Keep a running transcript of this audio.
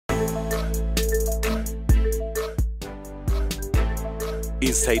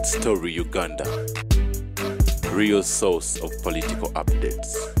Inside Story Uganda, real source of political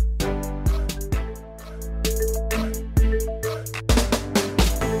updates.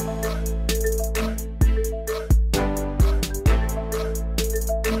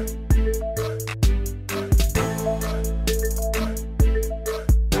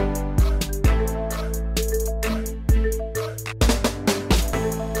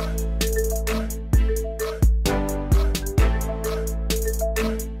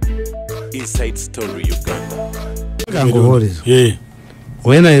 Inside Story Uganda.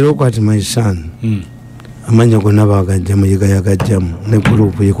 When I look at my son, amanya gonna bagajjamu yigayagajjamu ne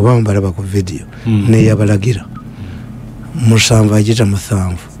group yekubamba laba ku video ne yabalagira musanva ajita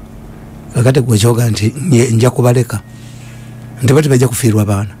musanvu kakati gwe kyoga nti nja kubaleka nti bati bajja kufiirwa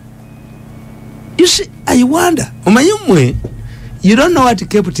baana. You see, I wonder, umanyumwe, you don't know what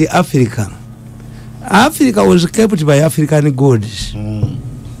kept Africa. Africa was kept by African gods.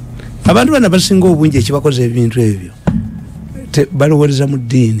 Abantu bana basinga obungi ekibakoze ebintu ebyo balowoleza mu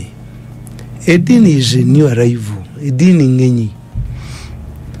ddiini. Eddiini is a new arrival. Eddiini ngenyi.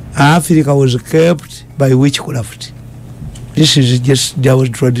 Africa was kept by witchcraft. This is just our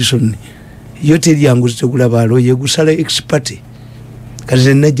tradition. Yo teri yangu zitegula balo yegusala expert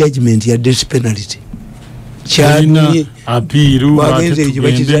kaze na judgment ya death penalty. Chani apiru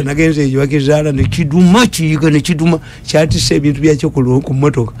nagenze yibakizala ne kiduma kiyiga ne kiduma kyatise ebintu byakyo ku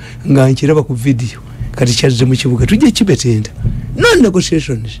motoka nga nkiraba ku video kati kyazze mu kibuga tujje kibetenda. No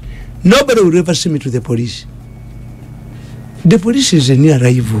negotiations. Nobody will ever send me to the police. The police is a near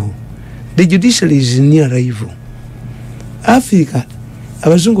arrival. The judiciary is a near arrival. Africa,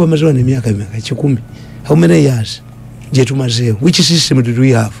 abazungu bamazewa ne myaka 10. How many years? Jetumazeo. Which system do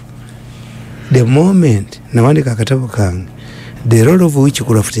we have? The moment nawandika katabo kange, the role of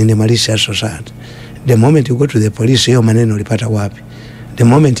witchcraft in the malicious society. The moment you go to the police, hiyo maneno ulipata wapi? The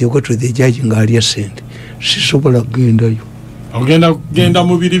moment you go to the judge ngalia send. Sisobola kugenda yo. Ogenda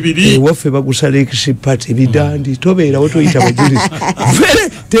mu biribiri. Wafe bagusala ekisipati bidandi tobeera otoyita bajulisi.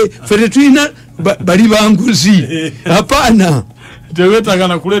 Fere tuina bali banguzi. Hapana.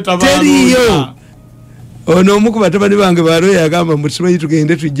 Tewetagana kuleta abantu. Teriyo. Ono omu ku batabani bange baro yagamba mutsimanyi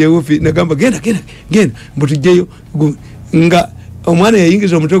tugende tujjeyo nagamba genda mbutujjeyo nga omwana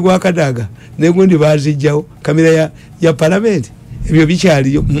yayingiza omutwe gwa kadaga negundi bazijjawo kamera ya parliament ebyo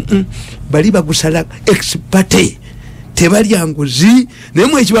bikyaliyo bali bagusala expert tebali anguzi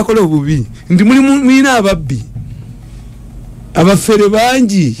nemwe ekibakola obubi ndi muli mwina ababbi abafere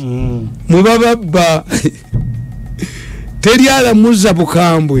bangi mwe bababba teri alamuza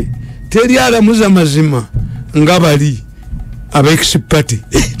bukambwe teri alamuza mazima ngabali abexpert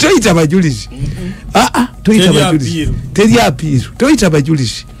toyita bajulisi toyita bajulisi teri apiru toyita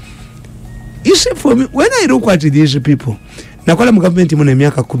bajulisi. You see, for me, when I look at these people, nakola mu government mu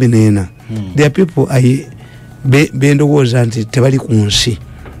emyaka 14, there are people I bendo was anti tebali ku nsi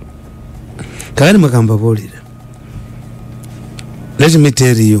kagani makamba bolira. Let me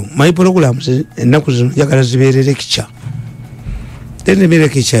tell you, my programs ennaku zino yakala ziberere kicha. Then the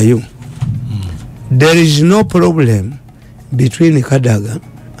kicha you. There is no problem between Kadaga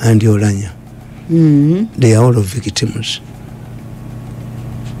and Olanya. They are all victims.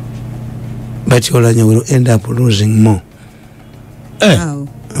 But Olanya will end up losing more. How?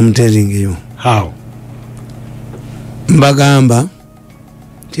 I'm telling you. How? Mbagamba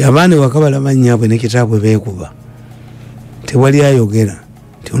ti abane wakabala manyabwe ne kitabwe bekuba. Tewali ayogera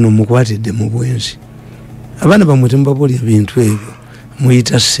ti ono mukwatidde mu bwenzi. Abana bamutemba boli ebintu ebyo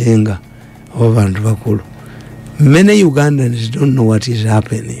muyita senga. Many Ugandans don't know what is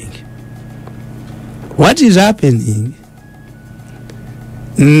happening. What is happening?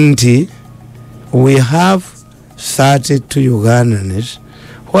 We have 32 Ugandans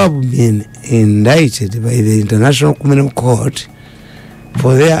who have been indicted by the International Criminal Court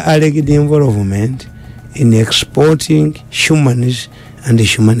for their alleged involvement in exporting humans and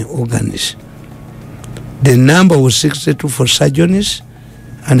human organs. The number was 62 for surgeons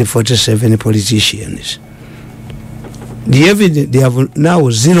and 47 politicians. The evidence, they have now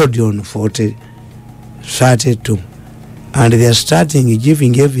zeroed on 32, and they are starting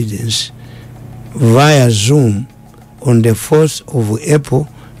giving evidence via Zoom on the 4th of April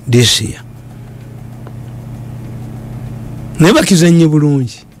this year. Never kizanye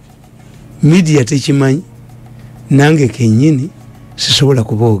bulungi. Media techimanyi nange kenyini sisobola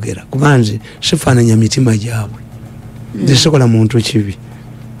kuboogera kubanze sifaananya mitima gyabwe. Sisobola muntu kibi.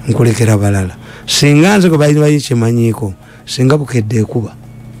 Nkulekera balala singa nze ko bayi kimanyiko singa bukedde kuba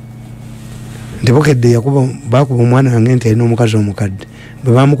ndibukedde yakuba bakuba omwana wange nti alina omukazi omukadde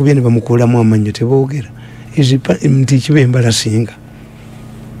bwe bamukubye ne bamukulamu amannyo teboogera nti kiba embala singa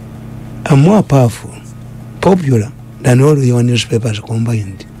are more powerful, popular than all your newspapers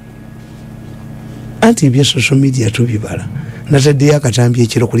combined. Anti bya social media tubibala. Natadde yakatambye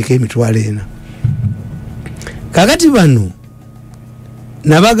ekiro kuliko emitwalo ena. Kakati bano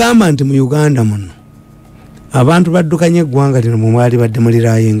nabagamba nti mu Uganda muno abantu baddukanye eggwanga lino mu mwali badde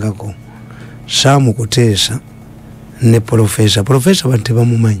muliraayengako Sam Kuteesa ne Professor bantu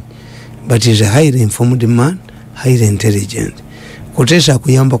tebamumanyi, but is a highly informed man, highly intelligent. Kuteesa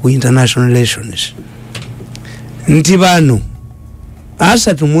kuyamba ku international relations. Nti bano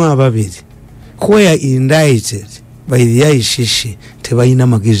 32 who are indicted by the ICC tebayina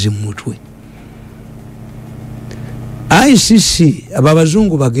magezi mu mutwe. ICC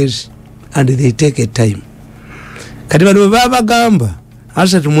ababazungu bagezi and they take a time. Kati bano babagamba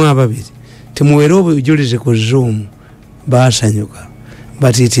 32 temuwera obujulizi ku Zoom basanyuka,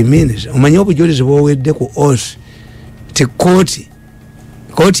 but it means omanyi obujulizi bwowedde ku oath ti kooti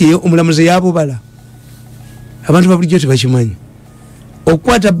yo omulamuzi yabubala. Abantu babulijjo tebakimanyi.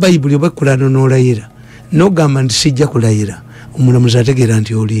 Okwata Bayibuli obakulano n'olayira n'ogamba nti sijja kulayira, omulamuzi ategeera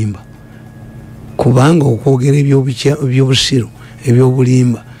nti olimba, kubanga okwogera ebyobusiru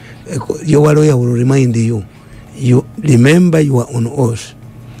ebyobulimba your lawyer will remind you remember you are on oath.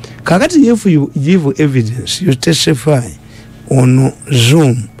 Kakati if you give evidence, you testify on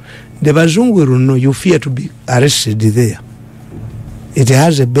Zoom, the bazungu will know you fear to be arrested there. It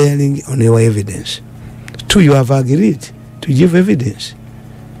has a bearing on your evidence. 2, you have agreed to give evidence.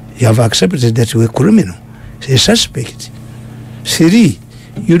 You have accepted that you are a criminal, a suspect. 3,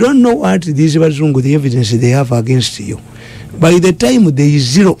 you don't know what these bazungu, the evidence they have against you. By the time there is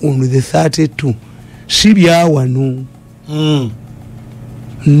 0 on the 32, Sibyawa no.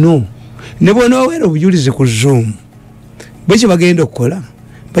 No. Nebo no wera obujulizi ku Zoom. Bwe bagenda okukola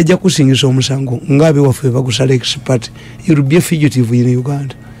bajja kusingisa omusango ngabe wafe bagusala expert. You will be a fugitive in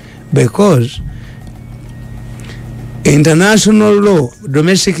Uganda because international law,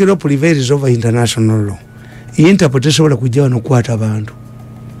 domestic law prevails over international law. Interpretation wala kujja no kwata abantu.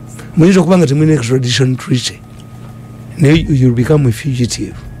 Mwizo kubanga temine extradition treaty. Now you become a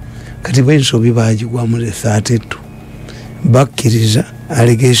fugitive. Kati benso bibaji kwa mu 32. Bakkiriza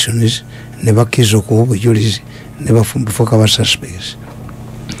allegations ne bakkiza ko obujulizi ne bafumbufoka ba suspects.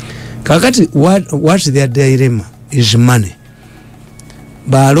 Kakati what's their dilemma is money.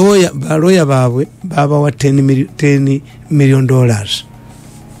 Baloya babwe baba wa $10 million.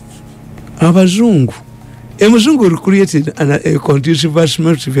 Abazungu. A Muzungu created a conducive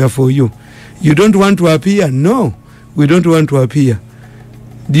atmosphere for you. You don't want to appear? No, we don't want to appear.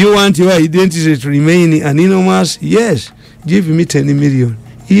 Do you want your identity to remain anonymous? Yes. Give me 10 million.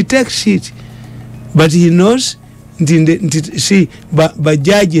 He takes it. But he knows, see, by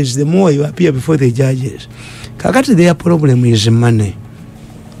judges, the more you appear before the judges. Kakati, their problem is money.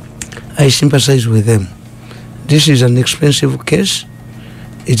 I sympathize with them. This is an expensive case.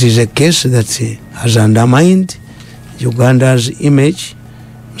 It is a case that has undermined Uganda's image.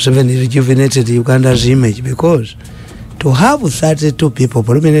 Museveni rejuvenated Uganda's image because to have 32 people,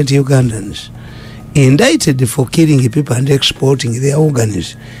 prominent Ugandans, indicted for killing people and exporting their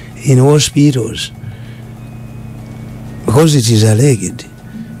organs in hospitals, because it is alleged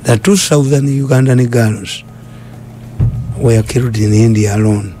that 2,000 Ugandan girls were killed in India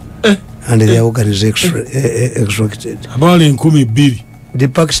alone and their organs extracted. The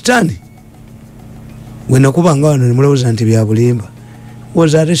Pakistani, when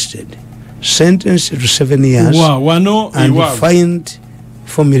was arrested, sentenced to 7 years and fined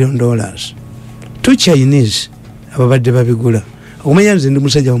 $4 million. 2 Chinese ababadde babigula. Okumanya nze ndi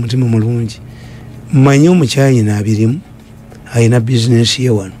musajja wa mutima mulungi. Mmanyi omukyayina abirimu ayina business ye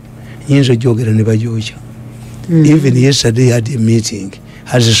wano. Nyinza ogyogera ne bajooja. Even yesterday had a meeting.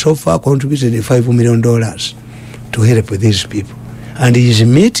 Has so far contributed $5 million to help these people. And he is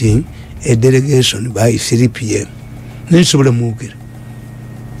meeting a delegation by 3 p.m. Ninsobole muukira.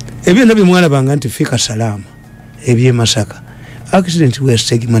 Ebyo nabyo mwalabanga nti fika salama. Ebye Masaka. Accident were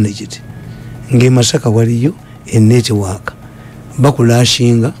stake managed. Nge Masaka waliyo a network.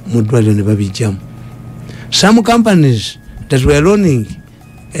 Bakulashinga mudwaliro ne babijjamu. Some companies that were loaning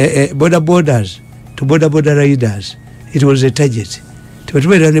borders to border riders, it was a target.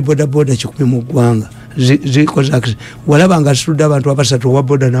 Tebatubeera ne border kikumi mu ggwanga zikoze accident. Walaba nga asitudde abantu abasatu wa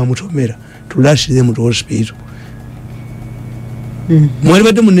border n'amutomera to rush them to hospital. Mwali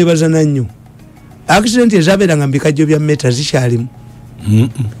badde munneebazana nnyo. Accident ezabeeranga mu bikajjo bya meta zikyalimu.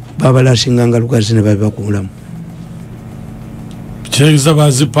 Babalashinga nga lugazi ne babibakulamu.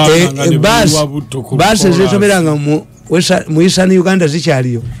 Basi zitoberanga mu Eastern Uganda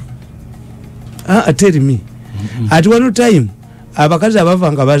zikyaliyo. Tell me. At one time abakazi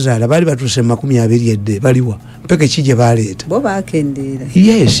abavanga bazaala bali batuse 20 baliwa mpeke kije baleeta bo bakendera.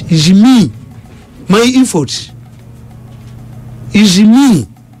 Yes, is me, my effort is me.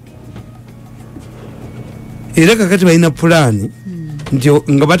 Era kakati balina plan ndio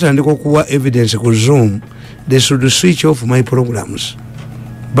nga batandika okuwa evidence ku Zoom, they should switch off my programs.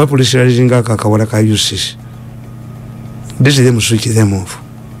 Bapublicizing akawala ka UCC. This is them switch them off.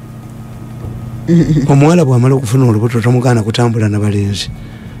 Omwala bwamala okufuna olubuto tomugana kutambula na balenzi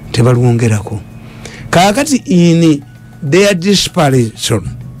tebalwongerako. Kakati in their desperation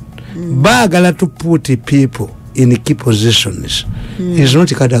bagala to put people in key positions. It's not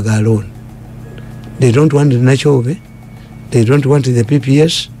Kadaga alone. They don't want the Nachobe, they don't want the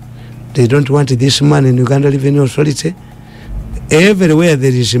PPS, they don't want this man in Uganda Revenue Authority. Everywhere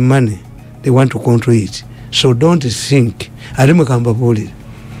there is money, they want to control it. So don't think.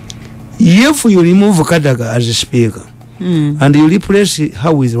 If you remove Kadaga as a speaker and you replace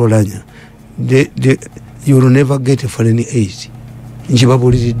her with Rolanya, you will never get foreign aid.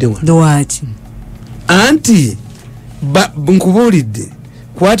 The what? Auntie, but Bunkubulide,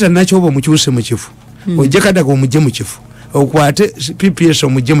 quite a natural muchuse muchifu, or Jakadago mujemuchifu, or quite PPS or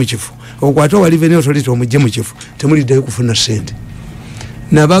mujemuchifu, or whatever revenue authority or mujemuchifu, Tamuri de Kufuna sent.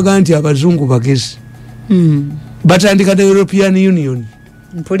 Navaganti abazungu bagezi. But andika the European Union.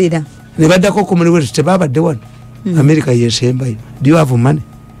 Put it down. Nevada Commonwealth Tebaba the one. America yes by. Do you have money?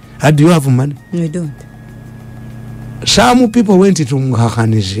 How do you have money? No, don't. Some people went to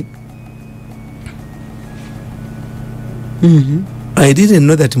Muhakanizi. I didn't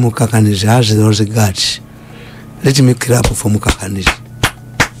know that Mukakanizi has those guards. Let me clap for Mukakanizi.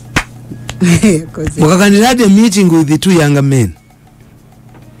 Mukakanizi had a meeting with the 2 younger men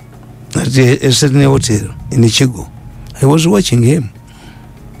at a certain hotel in Ichigo. I was watching him,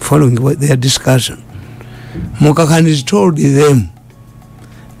 following their discussion. Mukakanizi told them,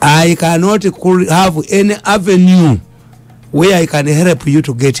 I cannot have any avenue where I can help you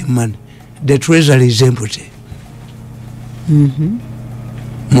to get money. The treasury is empty.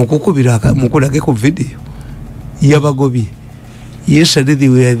 Mukulake ku video yabagobi. Yesterday they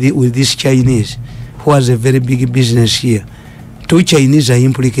were with this Chinese who has a very big business here. 2 Chinese are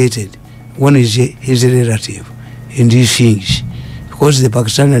implicated. One is his relative in these things, because the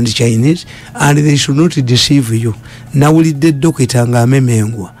Pakistan and the Chinese, and they should not deceive you. Now we did dokitanga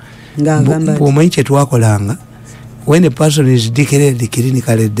memengwa. Bomanche twakolanga. When a person is declared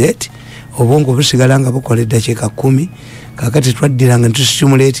clinically dead, obongo busigalanga bukole dacheka 10, kakati twaddiranga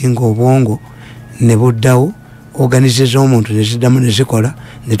ntustimulating obongo ne buddawo organization omuntu nezidamu nezikola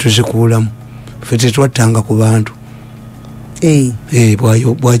netuzikuulamu fete twatanga ku bantu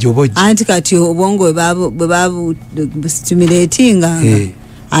bwajo boji anti kati obongo babu stimulating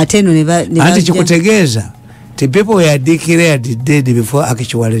ate no ne anti chikutegeeza the people were declared dead before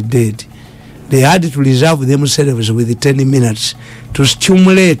actually dead. They had to reserve themselves with 10 minutes to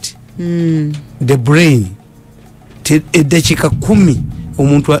stimulate the brain. Edachika 10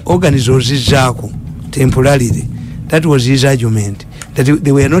 omuntu organisms zako temporarily. That was his argument, that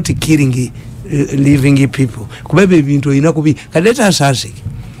they were not killing living people. Kubebe bintu inakubi kadeta asasi.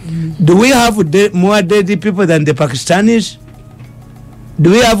 Do we have more dead people than the Pakistanis? Do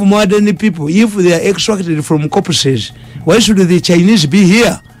we have more dead people? If they are extracted from corpses, why should the Chinese be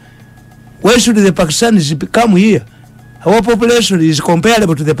here? Why should the Pakistanis come here? Our population is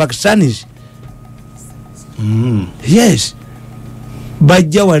comparable to the Pakistanis. Yes.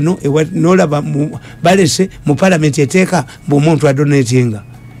 Bajja wano nola balese mu parliament eteka bomuntu adonatinga.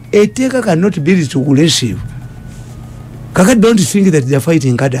 Eteka cannot be regressive. Kaka don't think that they are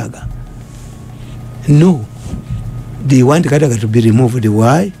fighting Kadaga. No. They want Kadaga to be removed.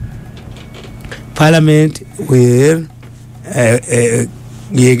 Why? Parliament will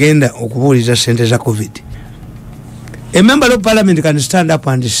yegenda okubuliza sente za COVID. A member of parliament can stand up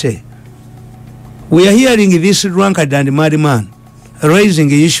and say, we are hearing this drunkard and mad man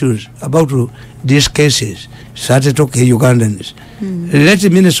raising issues about these cases. Started talking Ugandans. Let the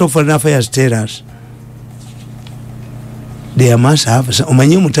Minister of Foreign Affairs tell us. They must have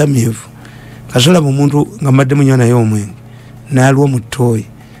omanyi mutamivu. Kasola mumuntu ngamadde munyona y'omwenge. Nalwo mutoi.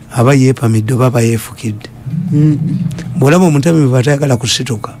 Aba yepa middo baba yefukidde. Bwolaba omutamivu atayagala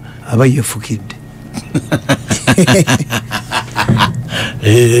kusituka aba yefukidde.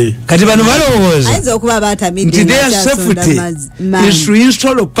 Kati bano balowooza nti their safety is to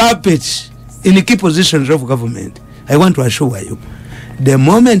install puppets in key positions of government. I want to assure you, the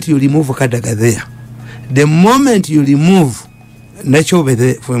moment you remove Kadaga there, the moment you remove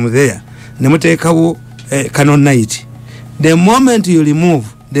Nachobe from there, nemutekawo Canon Night, the moment you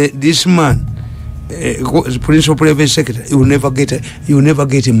remove this man principal private secretary, you will never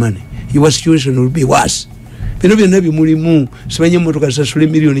get money. Your situation will be worse. Bino byonna bimulimu simanye motoka sasule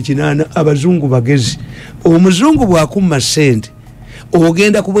milioni 8 abazungu bagezi. Omuzungu bwakuma sente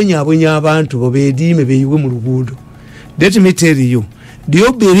ogenda kubonyabonya abantu bobeedime beyiwe mu luguudo. Let me tell you, do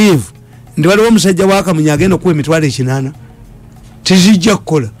you believe ndi waliwo omusajja wakamunya agenda kuwa emitwalo 8 tizijja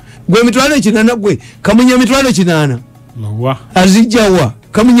kukola? Gwe emitwalo 8 gwe kamunya emitwalo 8 azijjawa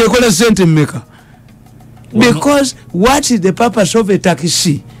kamunya ekola sente mmeka? Because what is the purpose of a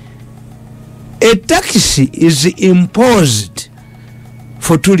taxi? A taxi is imposed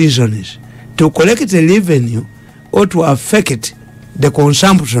for 2 reasons: to collect a revenue or to affect the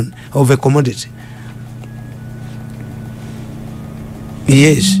consumption of a commodity.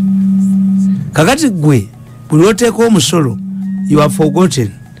 Yes. Kakati gwe buli oteeka omusolo, you have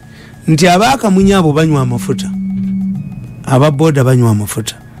forgotten nti abaka munyabo banywa amafuta, ababoda banywa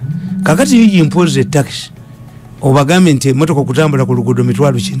amafuta. Kakati you impose a tax obagambe nti motoka kutambula ku luguudo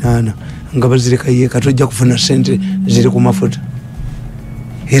mitwalo 8 nga bazireka ye katojja kufuna sente ziri ku mafuta.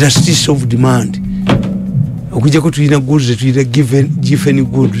 Elasticity of demand. Okujja ko tulina goods, tulina given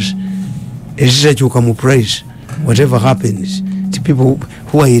goods ezizakyuka mu price whatever happens to people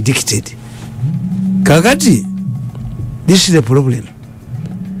who are addicted. Kakati this is the problem,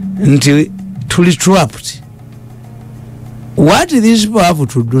 nti tuli trapped. What these people have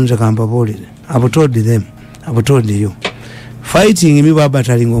to do nza kampabolere, I've told them, I've told you, fighting me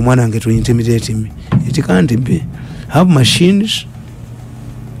battling omwana nge to intimidate me, it can't be. Have machines,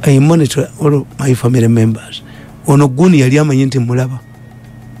 I monitor all my family members. Ono guni yali amanyi nti mulaba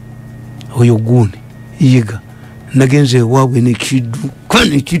oyo guni yiga nagenze wawe ne kidu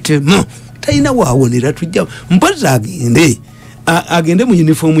kane kitema taina waawonera tujja mpaza agende mu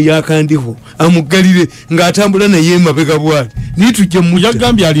uniform yakandiho amugalire ng'atambula naye mabega bwati nitujje mu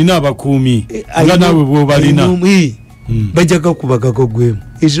yagambye alina abakuumi nga nawe bwo balina bajaga kubagako gwemu.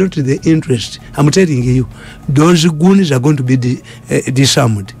 It's not the interest. I'm telling you, those goons are going to be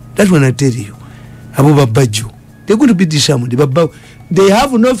disarmed. That's what I tell you. Abu Babaju, they're going to be disarmed. They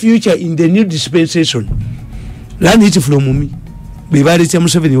have no future in the new dispensation. Learn it from me. Bibari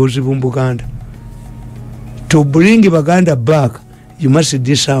Chamuseveni was in Buganda. To bring Baganda back, you must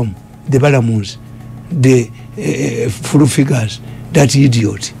disarm the Balamus, the full figures, that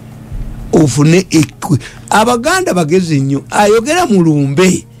idiot. Ofune abaganda bagezi nnyo ayogera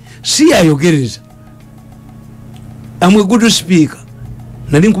mulumbe si ayogereza. I'm a good speaker.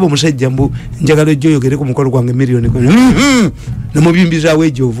 Nali nkuba musajja mbu njagala jjo yogere ku mukolo gwange milioni ko na mubimbiza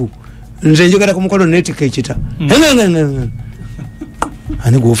wejovu nze njagala ku mukolo netike kita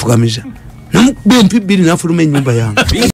ani go fukamiza nambe mpibiri nafulume nyumba yangu.